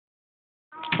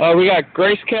We got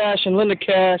Grace Cash and Linda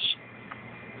Cash.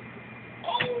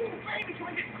 Oh, baby, can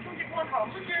we get one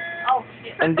home? Oh,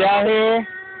 shit. And down here.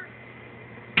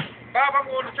 Bob, I'm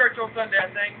going to church on Sunday, I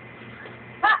think.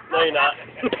 No, you're not.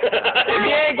 If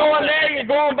you ain't going there, you're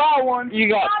going by one. You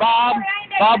got Bob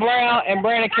Brown, and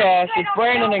Brandon Cash. It's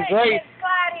Brandon and Grace,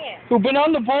 who've been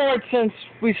on the board since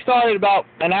we started about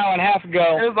an hour and a half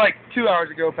ago. It was like 2 hours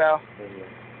ago, pal.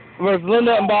 With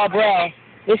Linda and Bob Brown.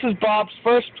 This is Bob's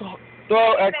first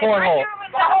throw at cornhole.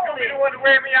 Bob, you're the one to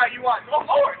wear me out. You want? Go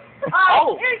forward.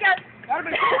 Oh. Here you go.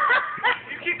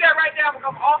 You keep that right down. We'll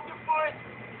come off the foot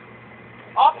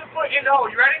in the hole.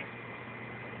 You ready?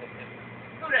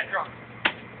 Do that drunk.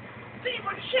 See,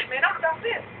 what the shit, man? I'm about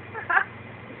this.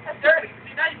 That's dirty.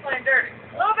 See, now you're playing dirty.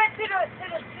 A little bit to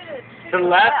To the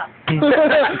left?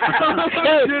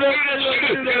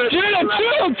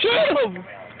 Shoot him!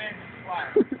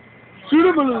 Shoot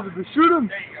him, Elizabeth, shoot him.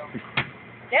 There you go.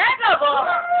 That's my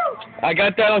bubba. I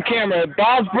got that on camera.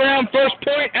 Bob Brown, first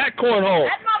point at cornhole.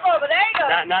 That's my bubba. There you go.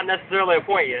 Not necessarily a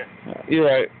point yet. You're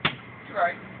right. You're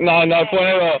right. No, not point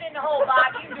at all. Get in the hole,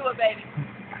 Bob. You can do it, baby.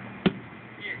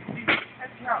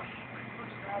 That's how.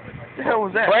 What the hell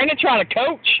was that? Brandon trying to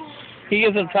coach. He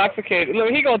is intoxicated. Look,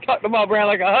 he gonna tuck the ball around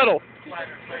like a huddle. Stop.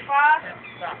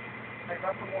 Hey,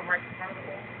 I'll put one right in front of the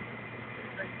hole.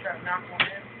 Then you try to knock one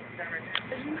in. Stand right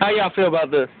there. How y'all feel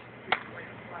about this?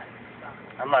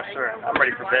 I'm not sure. I'm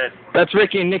ready for bed. That's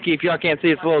Ricky and Nikki. If y'all can't see,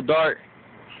 it's a little dark.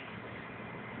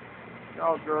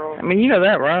 Oh, girl. I mean, you know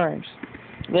that rhymes.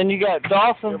 Then you got Your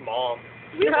Dawson, mom.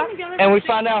 and we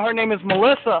find out her name is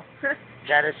Melissa,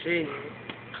 That is she.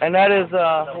 and that is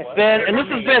Ben, and this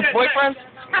is Ben's boyfriend.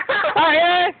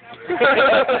 Hi,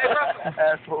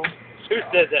 Asshole. Who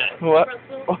said that? What?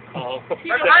 Oh. Don't be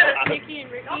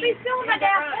stealing my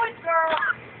damn points, girl.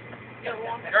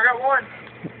 I got one.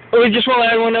 We just want to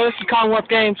let everyone know this is Commonwealth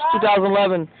Games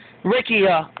 2011. Ricky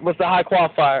was the high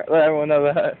qualifier. Let everyone know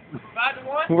that.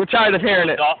 5-1. We're tired of hearing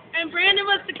it. And Brandon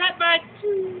was the cut by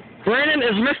 2. Brandon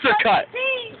is Mr. Cut.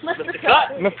 Mr.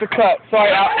 Cut. Mr. Cut.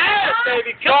 Sorry, Yes,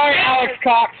 baby. sorry, Alex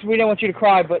Cox. We didn't want you to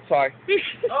cry, but sorry.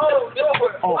 Oh, no.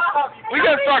 Oh. We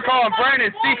gotta start calling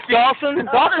Brandon Dawson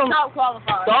Top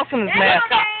qualifier. Dawson is mad.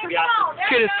 This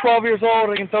kid is 12 years old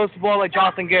and can throw the ball like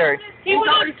Jonathan Gary. He's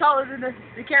already taller than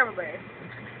the cameraman.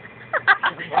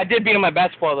 I did beat him at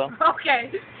basketball, though.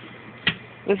 Okay.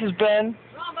 This is Ben.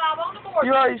 Come on, Bob, on the board.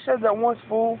 You already said that once,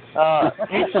 fool.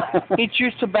 He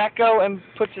chews tobacco and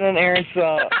puts it in Aaron's.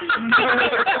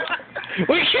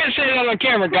 We can't say that on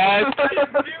camera, guys.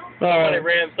 All Somebody right.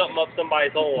 ran something up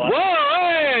somebody's hole. Whoa,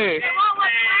 hey!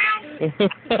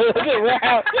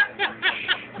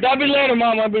 That'll be later,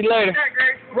 Mom. That'll be later.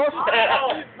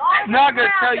 Not gonna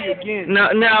tell you again.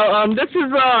 Now, this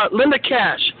is Linda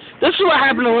Cash. This is what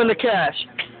happened to Linda Cash.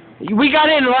 We got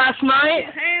in last night,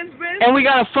 and we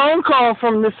got a phone call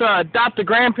from this adopted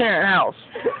grandparent house.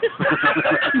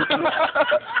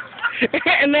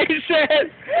 And they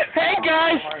said, hey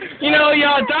guys, you know,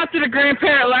 y'all adopted a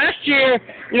grandparent last year,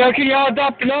 you know, can y'all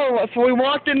adopt another one? So we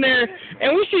walked in there,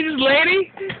 and we see this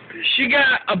lady, she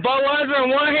got a Budweiser in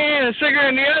one hand and a cigarette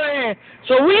in the other hand.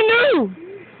 So we knew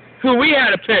who we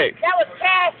had to pick. That was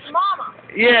Cash's mama.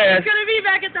 Yeah. She's going to be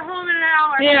back at the home in an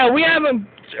hour. Yeah, we haven't,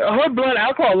 her blood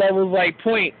alcohol level is like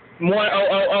 .10000. No, I'm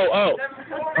a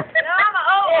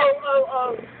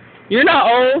O. You're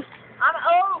not old. I'm an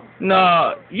O.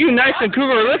 No, you nice and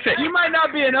cougar-lific. You might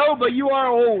not be an old, but you are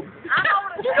old. I'm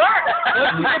old as dirt.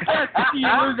 Once you get past 50, you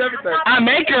lose everything. I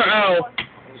make her old.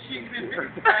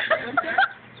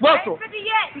 Russell. 50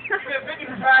 yet.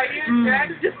 55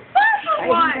 years, Jack.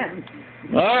 One.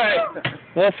 All right.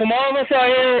 Well, from all of us out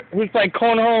here who's playing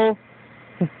cornhole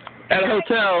at a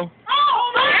hotel,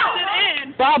 Oh, wow.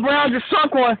 Bob Brown just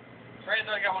sunk one. Brandon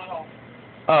only got one at home.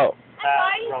 Oh. That's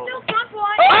why you still sunk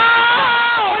one.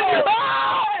 Oh!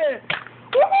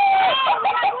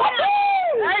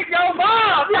 Hey, go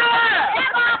Bob! Yeah!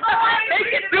 He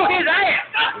can do his ass!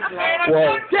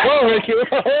 Whoa. Whoa, Ricky.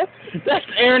 That's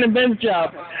Aaron and Ben's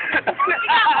job.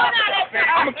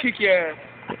 I'm gonna kick your ass.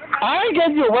 I ain't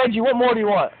gave you a wedgie. What more do you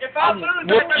want? If I lose,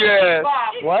 Whoop your ass.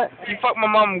 Bob. What? If you fuck my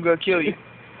mom, I'm gonna kill you.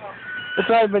 It's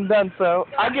already been done, so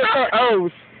I give her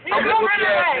O's. I'm gonna whoop your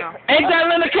ass now. Ain't that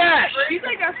Linda Cash?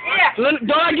 Yeah.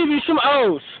 Don't I give you some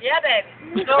O's? Yeah,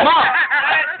 baby. Come on.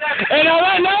 And on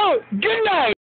that note, good night.